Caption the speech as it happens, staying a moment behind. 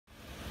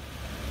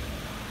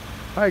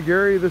Hi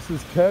Gary, this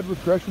is Ted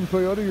with Gresham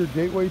Toyota, your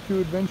gateway to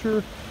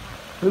adventure.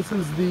 This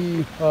is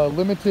the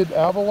Limited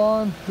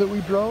Avalon that we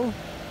drove.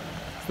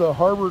 It's the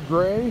Harbor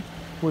Gray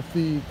with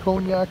the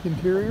cognac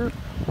interior.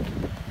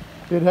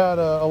 It had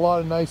a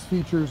lot of nice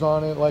features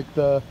on it, like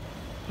the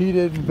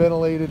heated and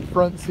ventilated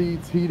front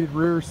seats, heated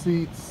rear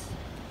seats,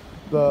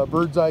 the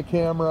bird's eye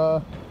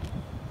camera.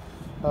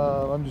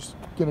 I'm just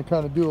going to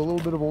kind of do a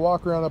little bit of a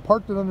walk around. I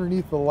parked it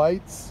underneath the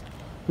lights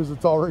because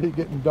it's already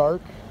getting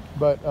dark,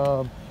 but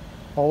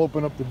I'll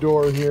open up the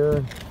door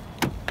here.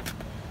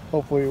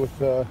 Hopefully with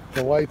the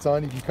lights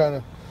on, you can kind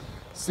of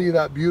see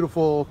that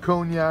beautiful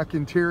cognac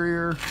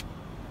interior.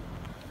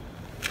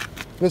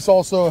 This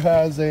also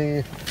has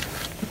a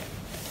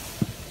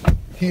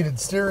heated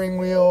steering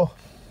wheel,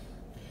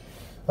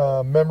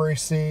 memory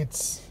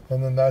seats,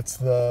 and then that's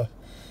the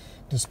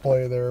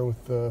display there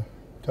with the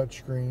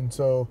touchscreen.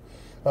 So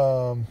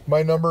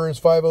my number is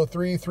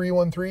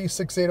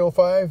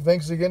 503-313-6805.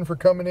 Thanks again for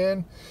coming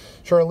in.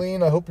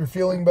 Charlene, I hope you're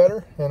feeling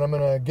better, and I'm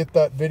going to get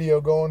that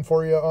video going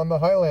for you on the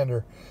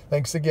Highlander.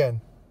 Thanks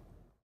again.